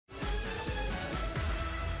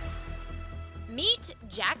Meet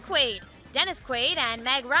Jack Quaid, Dennis Quaid and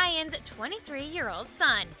Meg Ryan's 23-year-old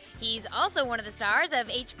son. He's also one of the stars of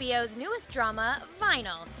HBO's newest drama,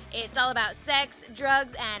 Vinyl. It's all about sex,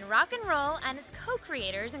 drugs, and rock and roll, and its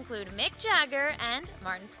co-creators include Mick Jagger and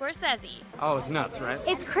Martin Scorsese. Oh, it's nuts, right?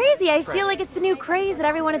 It's crazy. I feel like it's the new craze that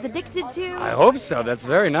everyone is addicted to. I hope so. That's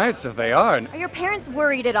very nice if they are. Are your parents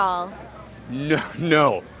worried at all?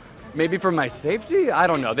 No. Maybe for my safety? I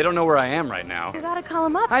don't know. They don't know where I am right now. You gotta call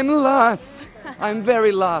them up. I'm lost. I'm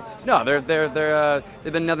very lost. No,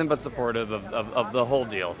 they've been nothing but supportive of the whole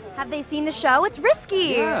deal. Have they seen the show? It's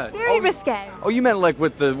risky. Yeah. Very risque. Oh, you meant like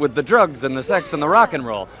with the drugs and the sex and the rock and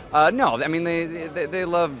roll? No, I mean they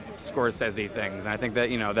love Scorsese things, and I think that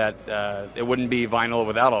that it wouldn't be Vinyl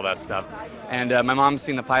without all that stuff. And my mom's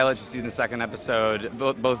seen the pilot; she's seen the second episode.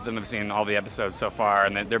 Both of them have seen all the episodes so far,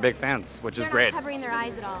 and they're big fans, which is great. Not covering their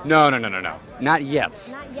eyes at all. No. Not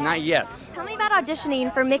yet. Not yet. Tell me about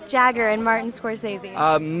auditioning for Mick Jagger and Martin Scorsese.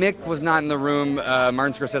 Mick was not in the room.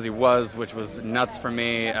 Martin Scorsese was, which was nuts for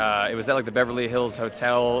me. It was at like the Beverly Hills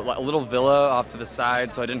Hotel, a little villa off to the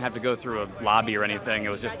side, so I didn't have to go through a lobby or anything. It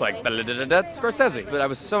was just like Scorsese. But I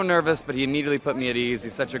was so nervous, but he immediately put me at ease.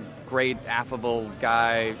 He's such a great, affable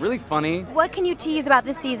guy. Really funny. What can you tease about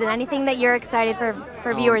this season? Anything that you're excited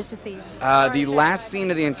for viewers to see? The last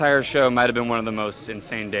scene of the entire show might have been one of the most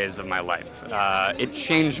insane days of my life. It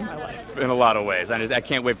changed my life in a lot of ways. I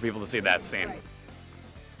can't wait for people to see that scene.